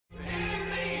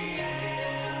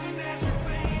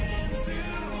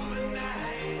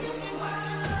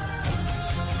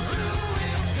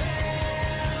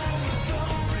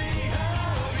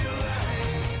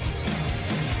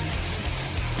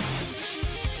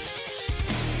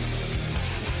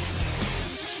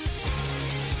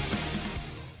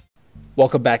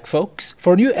Welcome back, folks,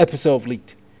 for a new episode of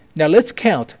Leaked. Now let's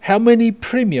count how many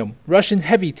premium Russian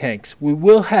heavy tanks we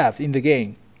will have in the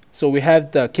game. So we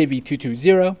have the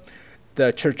KV-220,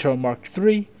 the Churchill Mark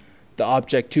III, the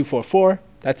Objekt 244,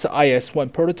 that's the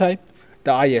IS-1 prototype,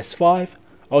 the IS-5,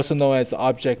 also known as the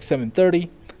Objekt 730,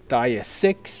 the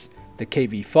IS-6, the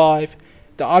KV-5,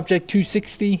 the Objekt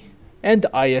 260, and the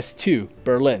IS-2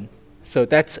 Berlin. So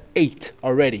that's 8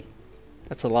 already.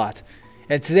 That's a lot.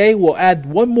 And today we'll add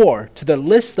one more to the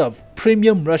list of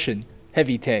premium Russian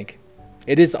heavy tank.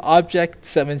 It is the Objekt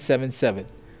 777.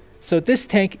 So this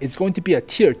tank is going to be a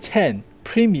tier 10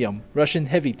 premium Russian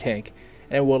heavy tank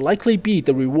and will likely be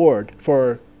the reward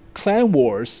for Clan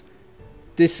Wars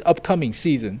this upcoming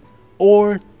season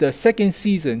or the second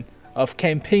season of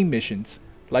campaign missions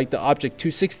like the Objekt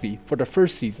 260 for the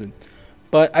first season.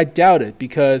 But I doubt it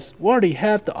because we already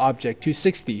have the Objekt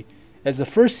 260 as the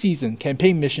first season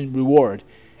campaign mission reward.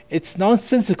 It's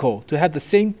nonsensical to have the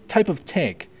same type of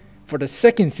tank for the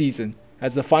second season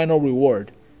as the final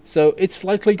reward. So it's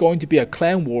likely going to be a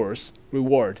Clan Wars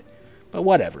reward. But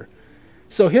whatever.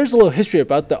 So here's a little history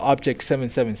about the Objekt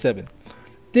 777.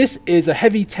 This is a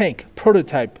heavy tank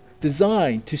prototype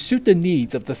designed to suit the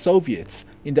needs of the Soviets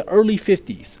in the early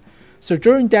 50s. So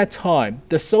during that time,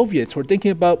 the Soviets were thinking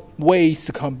about ways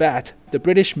to combat the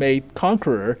British-made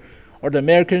Conqueror or the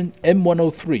American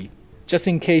M103, just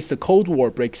in case the Cold War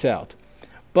breaks out.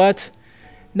 But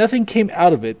nothing came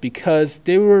out of it because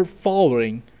they were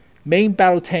following main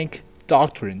battle tank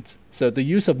doctrines, so the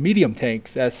use of medium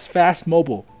tanks as fast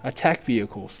mobile attack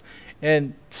vehicles,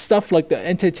 and stuff like the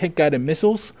anti-tank guided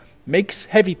missiles makes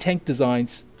heavy tank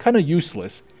designs kind of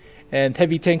useless, and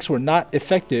heavy tanks were not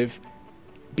effective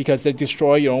because they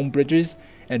destroy your own bridges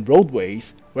and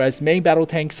roadways, whereas main battle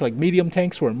tanks like medium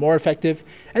tanks were more effective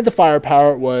and the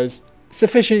firepower was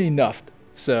sufficient enough.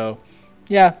 So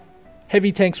yeah,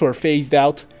 heavy tanks were phased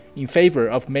out in favor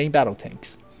of main battle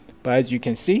tanks. But as you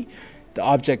can see, the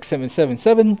Objekt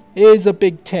 777 is a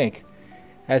big tank.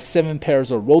 It has 7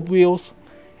 pairs of road wheels.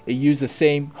 It used the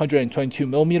same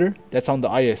 122mm that's on the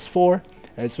IS-4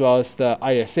 as well as the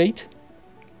IS-8.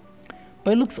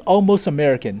 But it looks almost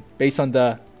American based on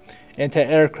the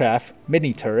anti-aircraft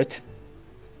mini turret.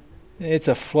 It's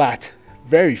a flat,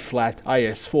 very flat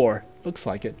IS-4, looks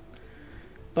like it.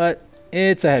 But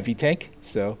it's a heavy tank,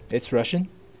 so it's Russian.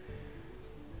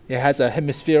 It has a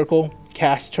hemispherical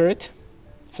cast turret,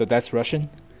 so that's Russian.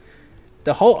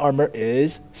 The hull armor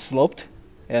is sloped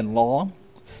and long,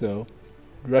 so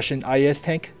Russian IS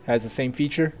tank has the same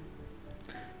feature.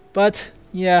 But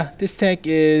yeah, this tank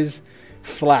is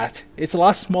flat. It's a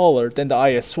lot smaller than the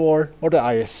IS-4 or the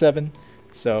IS-7,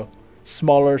 so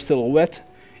smaller silhouette.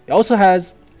 It also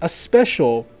has a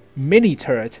special mini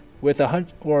turret with a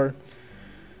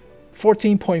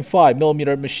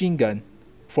 14.5mm machine gun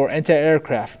for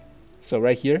anti-aircraft. So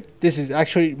right here, this is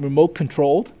actually remote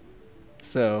controlled.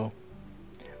 So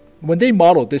when they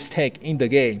modeled this tank in the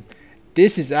game,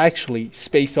 this is actually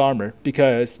space armor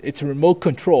because it's remote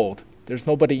controlled. There's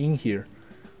nobody in here.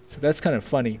 So that's kind of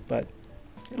funny, but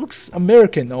it looks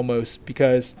American almost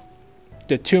because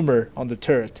the tumor on the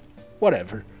turret.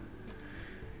 Whatever.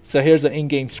 So here's an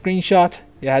in-game screenshot.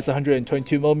 It has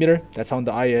 122mm. That's on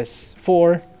the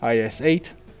IS-4, IS-8,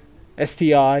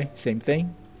 STI, same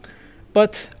thing.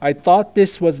 But I thought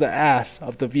this was the ass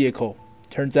of the vehicle.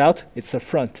 Turns out it's the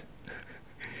front.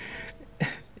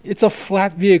 It's a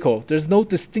flat vehicle. There's no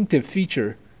distinctive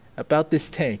feature about this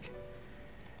tank.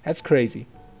 That's crazy.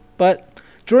 But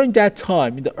during that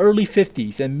time, in the early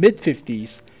 50s and mid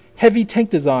 50s, heavy tank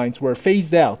designs were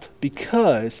phased out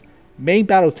because main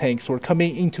battle tanks were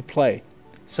coming into play.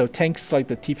 So tanks like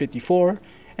the T-54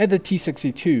 and the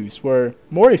T-62s were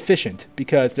more efficient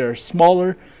because they're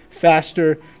smaller,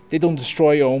 faster, they don't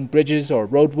destroy your own bridges or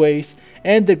roadways,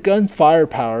 and their gun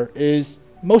firepower is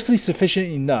mostly sufficient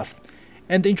enough.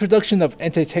 And the introduction of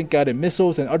anti-tank guided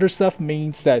missiles and other stuff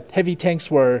means that heavy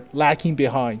tanks were lacking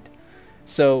behind.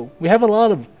 So we have a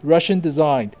lot of Russian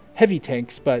designed heavy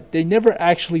tanks, but they never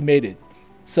actually made it.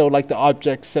 So like the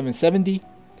Objekt 770,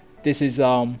 this is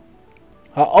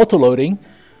autoloading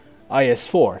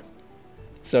IS-4.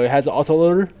 So it has an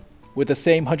autoloader with the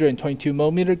same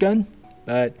 122mm gun,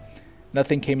 but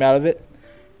nothing came out of it.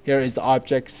 Here is the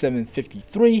Objekt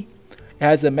 753. It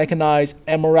has a mechanized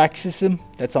ammo rack system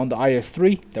that's on the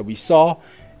IS-3 that we saw,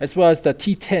 as well as the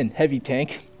T-10 heavy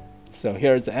tank. So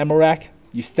here is the ammo rack.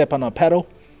 You step on a pedal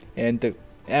and the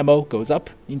ammo goes up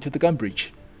into the gun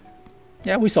breech.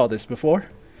 Yeah, we saw this before.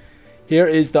 Here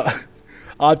is the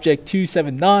Objekt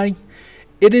 279.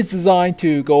 It is designed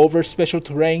to go over special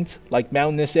terrains like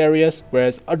mountainous areas,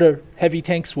 whereas other heavy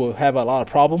tanks will have a lot of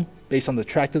problem based on the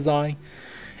track design.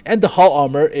 And the hull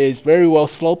armor is very well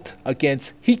sloped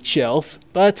against heat shells,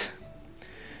 but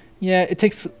yeah, it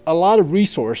takes a lot of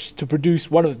resource to produce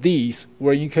one of these,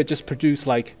 where you could just produce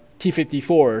like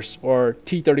T-54s or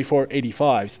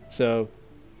T-34-85s. So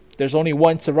there's only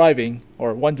one surviving,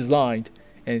 or one designed,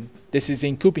 and this is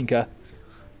in Kupinka,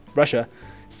 Russia.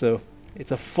 So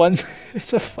it's a fun,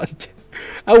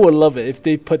 I would love it if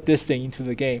they put this thing into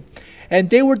the game. And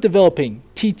they were developing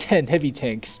T-10 heavy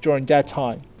tanks during that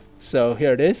time. So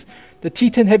here it is. The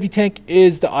T-10 heavy tank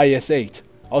is the IS-8,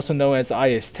 also known as the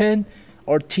IS-10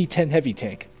 or T-10 heavy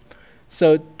tank.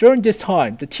 So during this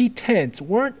time, the T-10s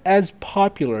weren't as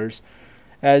popular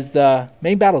as the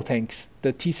main battle tanks,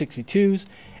 the T-62s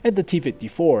and the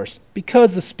T-54s,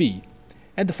 because of the speed.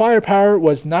 And the firepower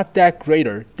was not that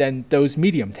greater than those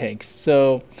medium tanks.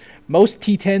 So most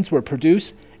T-10s were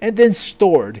produced and then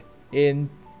stored in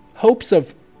hopes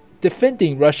of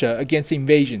defending Russia against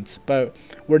invasions, but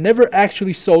were never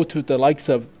actually sold to the likes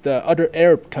of the other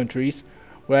Arab countries,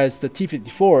 whereas the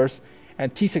T-54s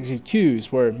and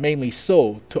T-62s were mainly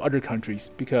sold to other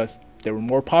countries because they were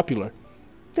more popular.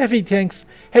 The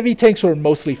heavy tanks were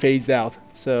mostly phased out,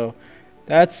 so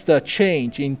that's the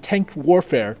change in tank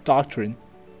warfare doctrine.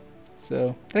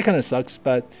 So that kind of sucks,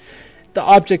 but the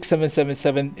Objekt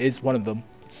 777 is one of them.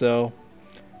 So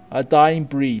a dying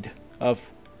breed of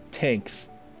tanks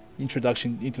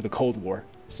introduction into the Cold War.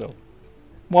 So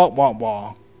wah wah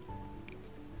wah.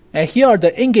 And here are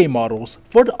the in-game models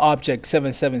for the Objekt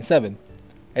 777.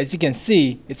 As you can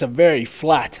see, it's a very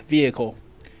flat vehicle.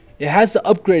 It has the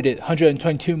upgraded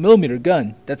 122mm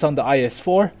gun that's on the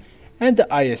IS-4 and the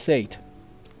IS-8.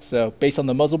 So based on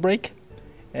the muzzle brake,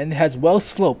 and it has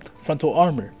well-sloped frontal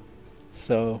armor.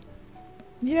 So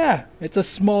yeah, it's a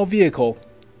small vehicle.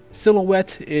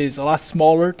 Silhouette is a lot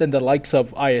smaller than the likes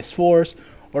of IS-4s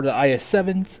or the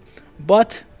IS-7s,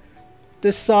 but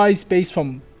the size based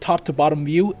from top to bottom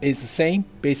view is the same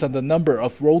based on the number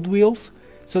of road wheels.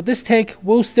 So this tank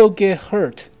will still get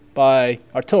hurt by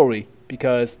artillery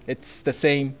because it's the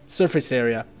same surface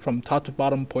area from top to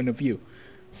bottom point of view.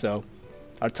 So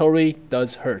artillery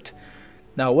does hurt.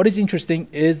 Now what is interesting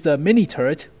is the mini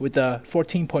turret with the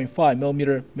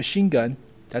 14.5mm machine gun.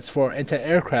 That's for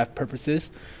anti-aircraft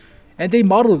purposes. And they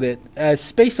modeled it as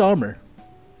space armor.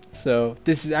 So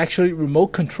this is actually remote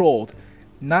controlled,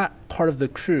 not part of the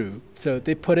crew. So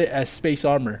they put it as space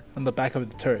armor on the back of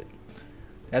the turret.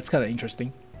 That's kind of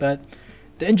interesting. But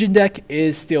the engine deck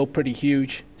is still pretty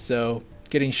huge. So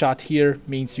getting shot here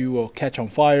means you will catch on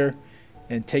fire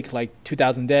and take like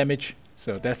 2,000 damage.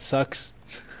 So that sucks.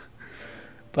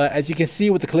 But as you can see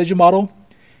with the collision model,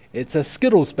 it's a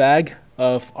Skittles bag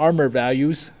of armor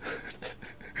values.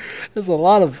 There's a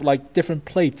lot of like different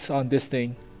plates on this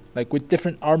thing, like with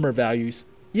different armor values.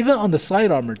 Even on the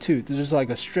side armor too, there's like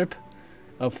a strip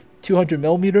of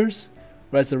 200mm,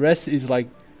 whereas the rest is like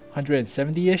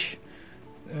 170-ish.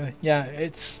 Yeah,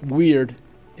 it's weird.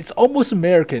 It's almost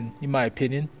American in my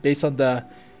opinion, based on the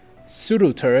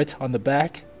pseudo turret on the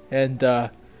back and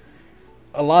a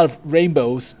lot of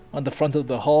rainbows on the front of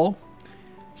the hull.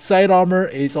 Side armor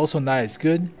is also not as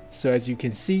good. So as you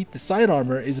can see, the side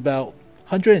armor is about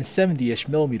 170-ish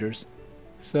millimeters.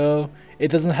 So it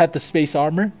doesn't have the space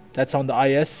armor that's on the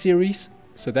IS series,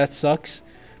 so that sucks.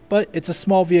 But it's a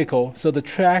small vehicle, so the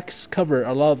tracks cover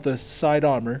a lot of the side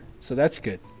armor, so that's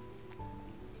good.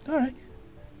 Alright.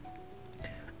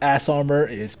 Ass armor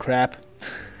is crap.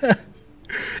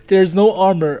 There's no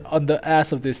armor on the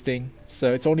ass of this thing,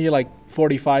 so it's only like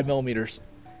 45mm.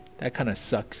 That kind of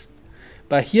sucks.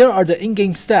 But here are the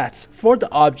in-game stats for the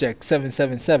Objekt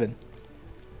 777.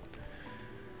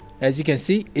 As you can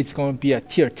see, it's going to be a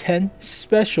tier 10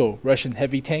 special Russian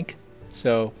heavy tank.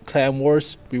 So Clan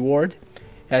Wars reward.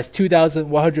 It has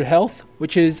 2,100 health,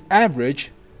 which is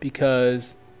average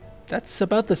because that's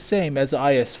about the same as the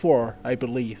IS-4, I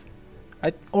believe.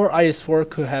 Or IS-4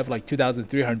 could have like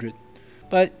 2,300.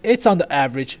 But it's on the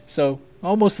average, so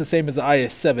almost the same as the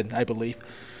IS-7, I believe.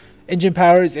 Engine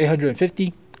power is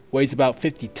 850, weighs about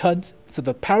 50 tons, so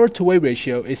the power to weight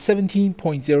ratio is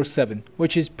 17.07,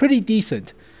 which is pretty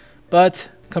decent. But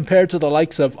compared to the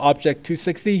likes of Objekt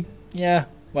 260, yeah,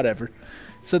 whatever.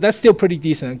 So that's still pretty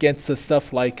decent against the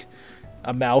stuff like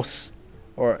a mouse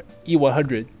or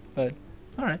E100, but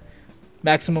alright.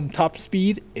 Maximum top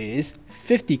speed is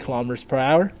 50 kilometers per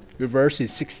hour. Reverse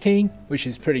is 16, which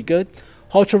is pretty good.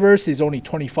 Hull traverse is only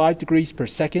 25 degrees per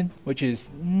second, which is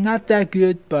not that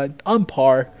good, but on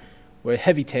par with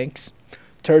heavy tanks.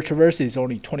 Turret traverse is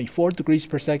only 24 degrees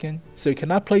per second, so you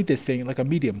cannot play this thing like a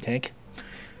medium tank.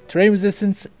 Terrain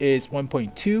resistance is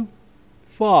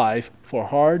 1.25 for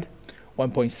hard,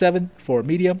 1.7 for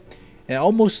medium, and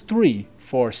almost 3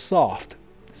 for soft.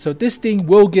 so this thing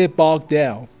will get bogged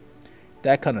down.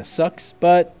 That kind of sucks,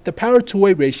 but the power to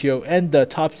weight ratio and the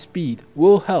top speed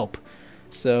will help.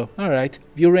 So alright,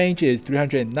 view range is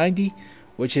 390,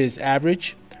 which is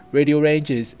average. Radio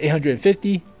range is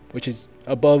 850, which is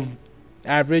above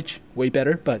average, way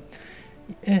better, but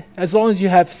as long as you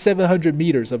have 700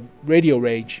 meters of radio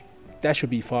range, that should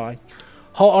be fine.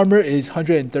 Hull armor is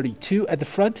 132 at the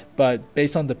front, but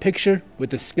based on the picture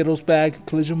with the Skittles bag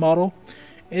collision model,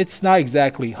 it's not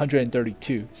exactly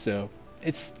 132, so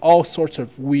it's all sorts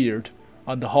of weird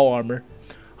on the hull armor.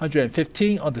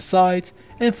 115 on the sides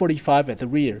and 45 at the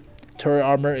rear. Turret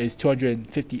armor is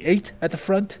 258 at the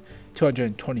front,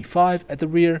 225 at the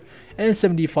rear, and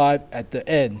 75 at the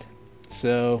end.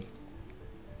 So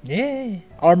yeah,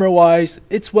 armor wise,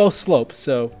 it's well sloped,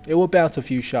 so it will bounce a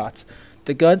few shots.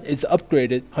 The gun is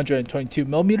upgraded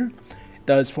 122mm,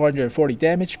 does 440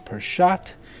 damage per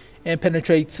shot, and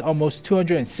penetrates almost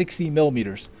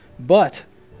 260mm. But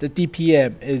the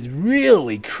DPM is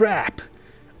really crap,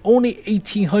 only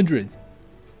 1800.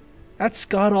 That's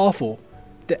god awful.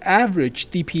 The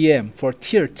average DPM for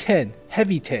tier 10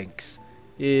 heavy tanks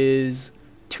is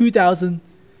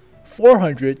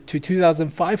 2400 to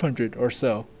 2500 or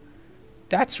so.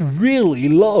 That's really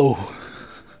low.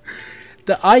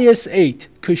 The IS-8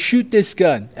 could shoot this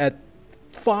gun at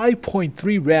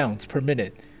 5.3 rounds per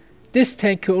minute. This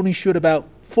tank could only shoot about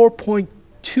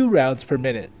 4.2 rounds per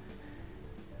minute.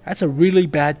 That's a really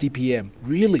bad DPM,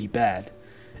 really bad.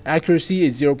 Accuracy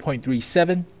is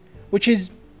 0.37, which is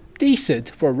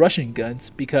decent for Russian guns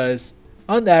because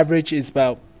on average is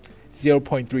about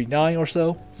 0.39 or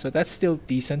so, so that's still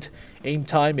decent. Aim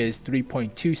time is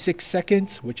 3.26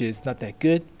 seconds, which is not that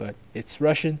good, but it's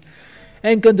Russian.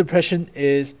 And gun depression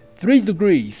is 3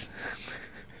 degrees.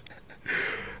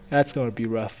 That's gonna be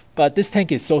rough. But this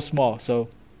tank is so small, so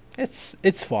it's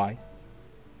fine.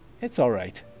 It's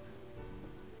alright.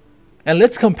 And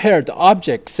let's compare the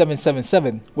Objekt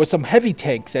 777 with some heavy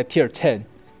tanks at tier 10.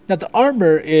 Now the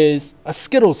armor is a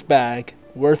Skittles bag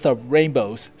worth of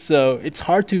rainbows, so it's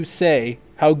hard to say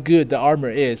how good the armor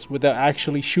is without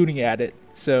actually shooting at it.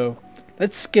 So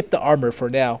let's skip the armor for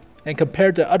now and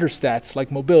compare the other stats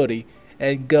like mobility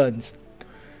and guns.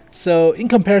 So in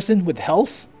comparison with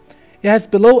health, it has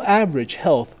below average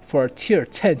health for tier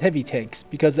 10 heavy tanks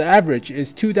because the average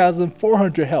is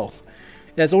 2400 health.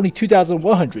 It has only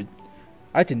 2100.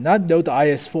 I did not know the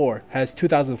IS-4 has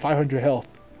 2500 health.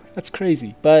 That's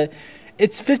crazy, but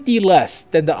it's 50 less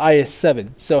than the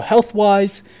IS-7, so health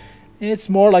wise it's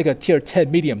more like a tier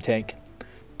 10 medium tank.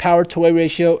 Power to weight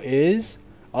ratio is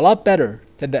a lot better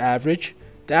than the average.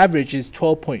 The average is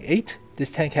 12.8. This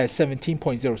tank has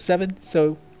 17.07,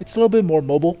 so it's a little bit more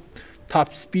mobile.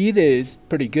 Top speed is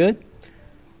pretty good,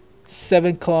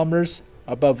 7 kilometers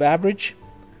above average.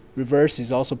 Reverse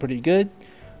is also pretty good.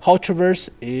 Hull traverse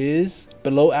is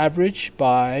below average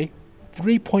by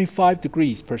 3.5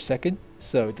 degrees per second,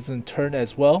 so it doesn't turn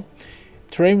as well.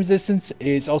 Terrain resistance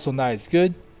is also not as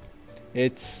good.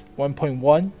 It's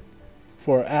 1.1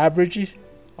 for average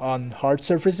on hard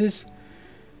surfaces,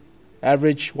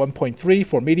 average 1.3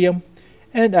 for medium,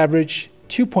 and average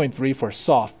 2.3 for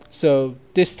soft. So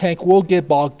this tank will get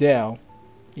bogged down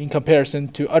in comparison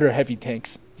to other heavy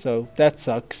tanks, so that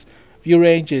sucks. View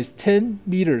range is 10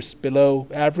 meters below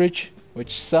average,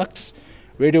 which sucks.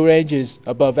 Radio range is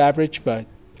above average, but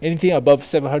anything above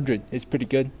 700 is pretty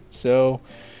good. So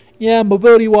yeah,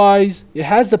 mobility wise, it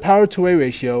has the power to weight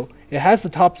ratio, it has the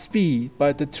top speed,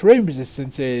 but the terrain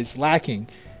resistance is lacking.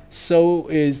 So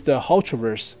is the hull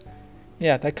traverse.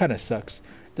 Yeah, that kind of sucks.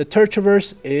 The turret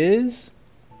traverse is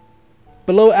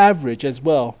below average as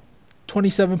well,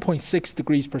 27.6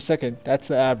 degrees per second. That's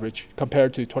the average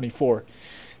compared to 24.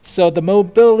 So the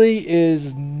mobility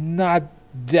is not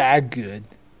that good.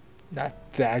 Not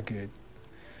that good.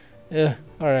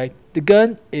 Alright. The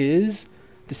gun is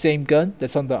the same gun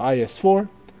that's on the IS-4.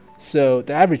 So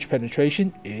the average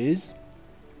penetration is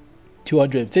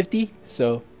 250.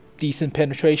 So decent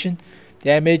penetration.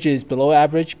 Damage is below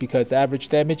average because the average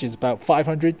damage is about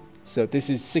 500. So this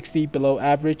is 60 below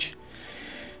average.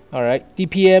 Alright.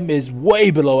 DPM is way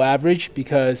below average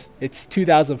because it's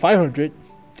 2500.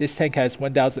 This tank has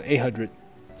 1800.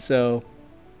 So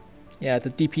yeah,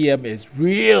 the DPM is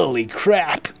really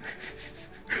crap.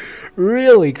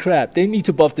 Really crap. They need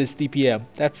to buff this DPM.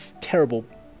 That's terrible.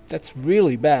 That's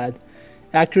really bad.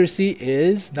 Accuracy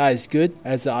is not as good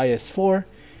as the IS-4,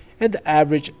 and the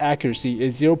average accuracy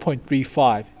is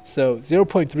 0.35. So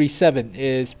 0.37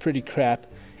 is pretty crap.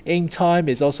 Aim time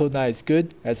is also not as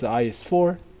good as the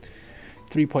IS-4,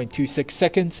 3.26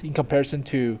 seconds in comparison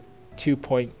to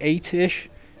 2.8-ish,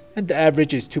 and the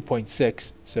average is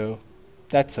 2.6. So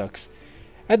that sucks.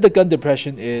 and the gun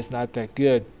depression is not that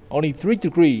good. Only 3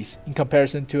 degrees in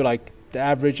comparison to like the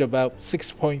average about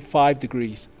 6.5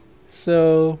 degrees.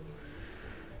 So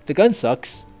the gun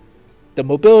sucks. The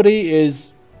mobility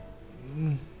is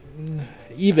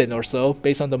even or so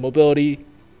based on the mobility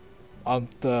on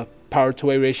the power to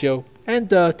weight ratio and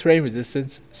the terrain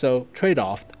resistance, so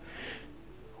trade-off.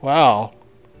 Wow.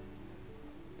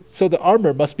 So the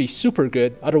armor must be super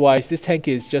good, otherwise this tank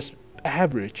is just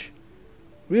average.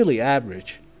 Really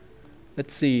average.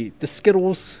 Let's see, the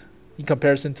Skittles in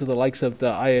comparison to the likes of the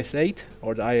IS-8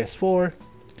 or the IS-4.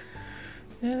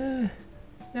 I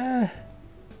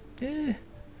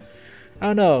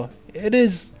don't know. It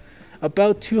is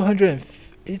about 200.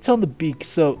 It's on the beak,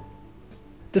 so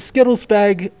the Skittles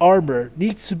bag armor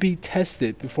needs to be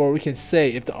tested before we can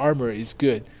say if the armor is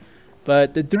good.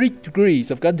 But the 3 degrees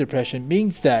of gun depression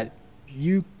means that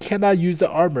you cannot use the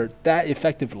armor that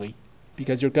effectively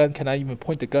because your gun cannot even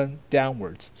point the gun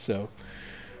downwards. So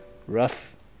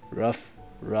rough.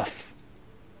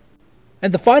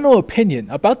 And the final opinion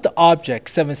about the Objekt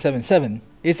 777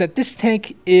 is that this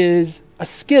tank is a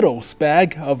Skittles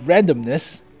bag of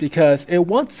randomness because it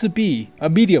wants to be a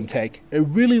medium tank. It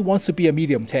really wants to be a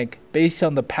medium tank based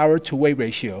on the power to weight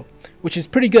ratio, which is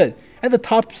pretty good, and the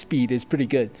top speed is pretty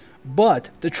good. But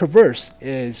the traverse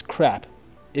is crap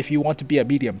if you want to be a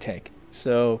medium tank.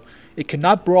 So it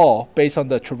cannot brawl based on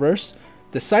the traverse.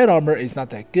 The side armor is not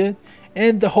that good,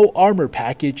 and the whole armor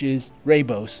package is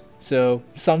rainbows. So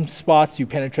some spots you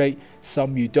penetrate,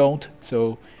 some you don't.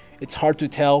 So it's hard to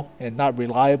tell and not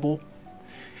reliable.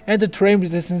 And the terrain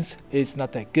resistance is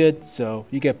not that good, so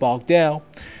you get bogged down.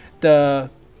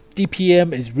 The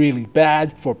DPM is really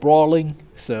bad for brawling,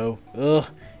 so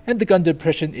and the gun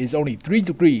depression is only 3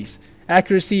 degrees.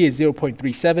 Accuracy is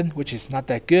 0.37, which is not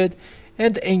that good,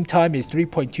 and the aim time is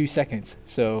 3.2 seconds.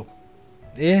 So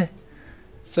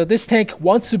so this tank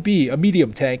wants to be a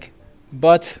medium tank,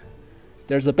 but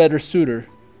there's a better suitor,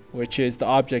 which is the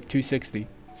Objekt 260.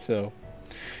 So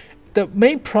the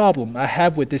main problem I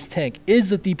have with this tank is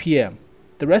the DPM.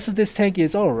 The rest of this tank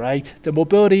is alright. The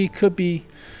mobility could be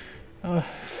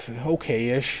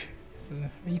okay-ish.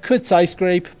 You could side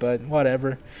scrape, but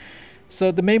whatever.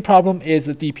 So the main problem is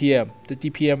the DPM. The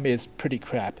DPM is pretty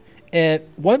crap. And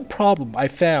one problem I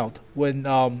found when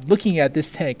looking at this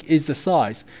tank is the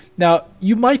size. Now,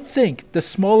 you might think the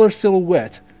smaller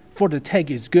silhouette for the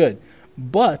tank is good,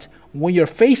 but when you're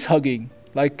face hugging,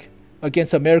 like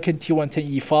against American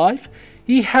T110E5,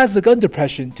 he has the gun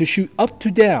depression to shoot up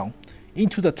to down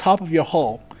into the top of your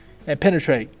hull and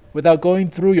penetrate without going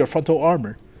through your frontal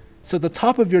armor. So the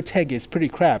top of your tank is pretty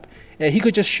crap, and he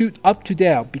could just shoot up to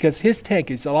down because his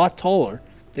tank is a lot taller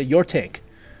than your tank.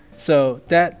 So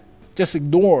that just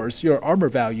ignores your armor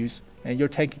values, and your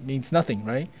tank means nothing,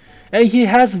 right? And he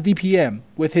has the DPM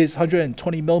with his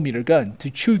 120mm gun to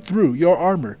chew through your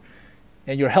armor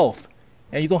and your health,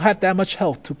 and you don't have that much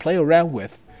health to play around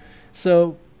with.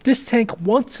 So this tank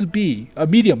wants to be a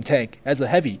medium tank as a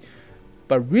heavy,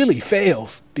 but really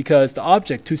fails because the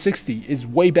Objekt 260 is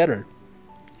way better.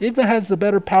 It even has a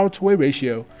better power to weight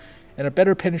ratio and a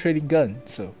better penetrating gun.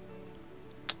 So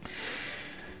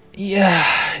yeah,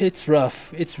 it's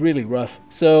rough. It's really rough.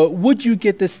 So would you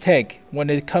get this tank when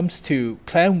it comes to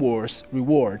Clan Wars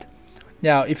reward?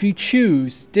 Now, if you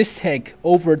choose this tank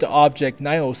over the Objekt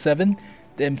 907,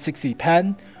 the M60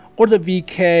 Patton, or the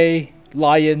VK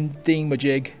Lion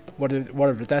Thingamajig,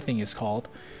 whatever that thing is called.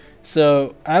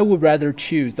 So I would rather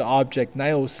choose the Objekt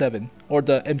 907 or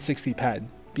the M60 Patton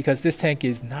because this tank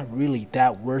is not really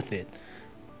that worth it.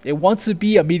 It wants to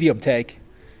be a medium tank.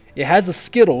 It has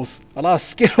a lot of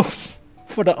Skittles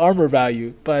for the armor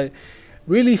value, but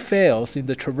really fails in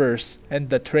the traverse and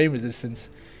the terrain resistance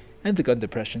and the gun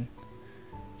depression.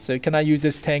 So you cannot use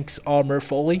this tank's armor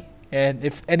fully, and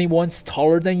if anyone's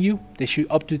taller than you, they shoot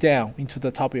up to down into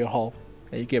the top of your hull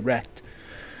and you get wrecked.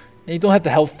 And you don't have the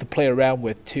health to play around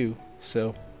with too.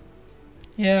 So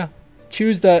yeah,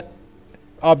 choose the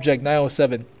Objekt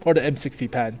 907 or the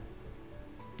M60 Patton.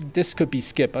 This could be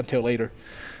skipped until later.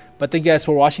 But thank you guys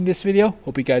for watching this video.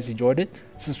 Hope you guys enjoyed it.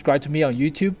 Subscribe to me on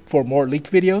YouTube for more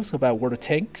leaked videos about World of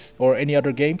Tanks or any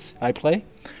other games I play.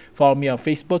 Follow me on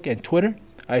Facebook and Twitter.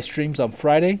 I streams on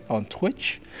Friday on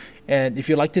Twitch. And if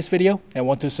you like this video and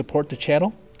want to support the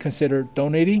channel, consider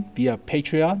donating via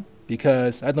Patreon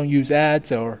because I don't use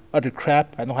ads or other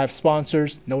crap. I don't have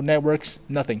sponsors, no networks,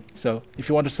 nothing. So if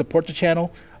you want to support the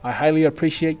channel, I highly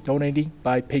appreciate donating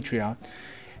by Patreon.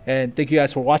 And thank you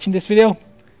guys for watching this video.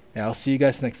 And I'll see you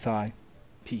guys next time.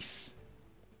 Peace.